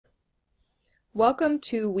Welcome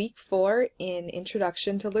to week 4 in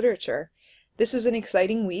Introduction to Literature. This is an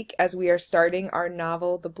exciting week as we are starting our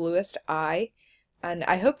novel, The Bluest Eye, and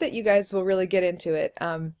I hope that you guys will really get into it.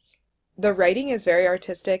 The writing is very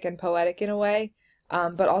artistic and poetic in a way,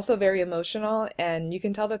 but also very emotional, and you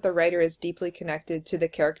can tell that the writer is deeply connected to the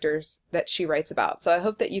characters that she writes about. So I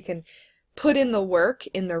hope that you can put in the work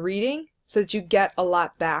in the reading so that you get a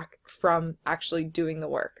lot back from actually doing the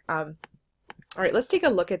work. All right, let's take a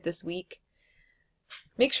look at this week.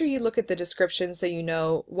 Make sure you look at the description so you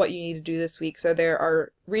know what you need to do this week. So there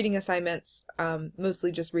are reading assignments,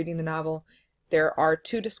 mostly just reading the novel. There are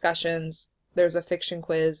 2 discussions, there's a fiction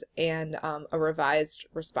quiz, and a revised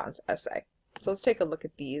response essay. So let's take a look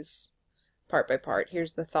at these part by part.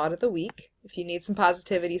 Here's the thought of the week. If you need some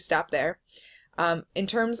positivity, stop there. In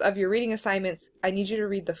terms of your reading assignments, I need you to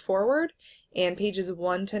read the foreword and pages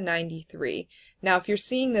 1 to 93. Now, if you're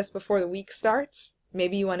seeing this before the week starts,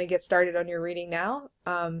 maybe you want to get started on your reading now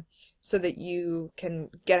so that you can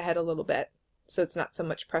get ahead a little bit so it's not so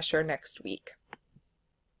much pressure next week.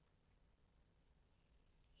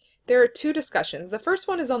 There are 2 discussions. The first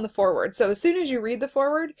one is on the foreword. So as soon as you read the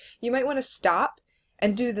foreword, you might want to stop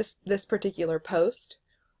and do this particular post.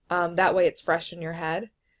 That way it's fresh in your head.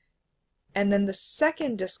 And then the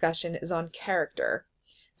second discussion is on character.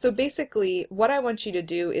 So basically what I want you to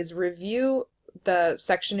do is review the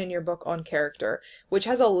section in your book on character, which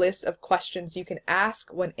has a list of questions you can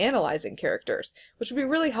ask when analyzing characters, which will be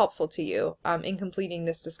really helpful to you in completing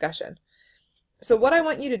this discussion. So what I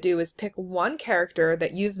want you to do is pick one character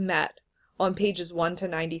that you've met on pages 1 to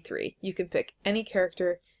 93. You can pick any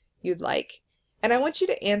character you'd like. And I want you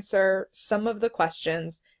to answer some of the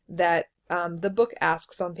questions that the book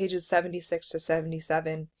asks on pages 76 to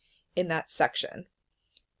 77 in that section.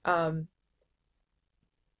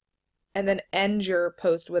 And then end your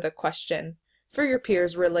post with a question for your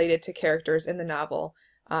peers related to characters in the novel.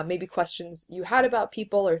 Maybe questions you had about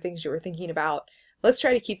people or things you were thinking about. Let's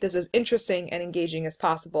try to keep this as interesting and engaging as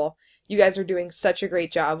possible. You guys are doing such a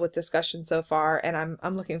great job with discussion so far, and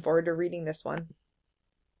I'm looking forward to reading this one.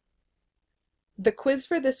 The quiz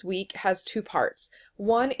for this week has 2 parts.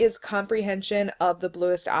 One is comprehension of The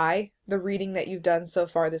Bluest Eye, the reading that you've done so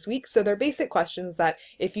far this week. So they're basic questions that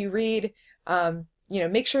if you read,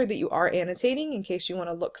 make sure that you are annotating in case you want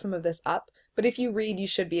to look some of this up. But if you read, you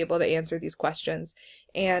should be able to answer these questions.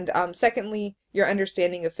 And secondly, your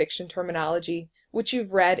understanding of fiction terminology, which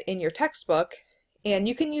you've read in your textbook. And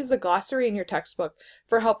you can use the glossary in your textbook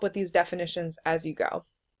for help with these definitions as you go.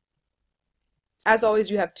 As always,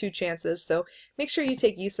 you have 2 chances, so make sure you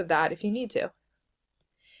take use of that if you need to.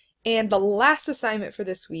 And the last assignment for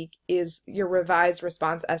this week is your revised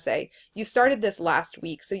response essay. You started this last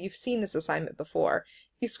week, so you've seen this assignment before.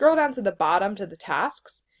 If you scroll down to the bottom to the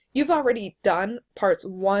tasks, you've already done parts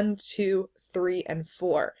 1, 2, 3, and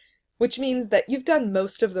 4, which means that you've done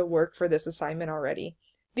most of the work for this assignment already.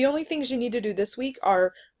 The only things you need to do this week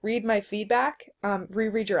are read my feedback,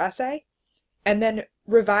 reread your essay, and then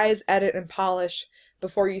revise, edit, and polish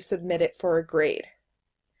before you submit it for a grade.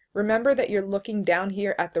 Remember that you're looking down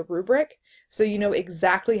here at the rubric, so you know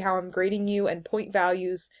exactly how I'm grading you and point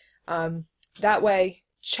values. That way,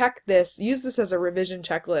 check this, use this as a revision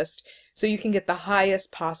checklist so you can get the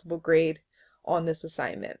highest possible grade on this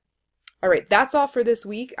assignment. All right, that's all for this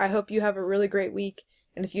week. I hope you have a really great week,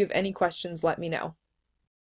 and if you have any questions, let me know.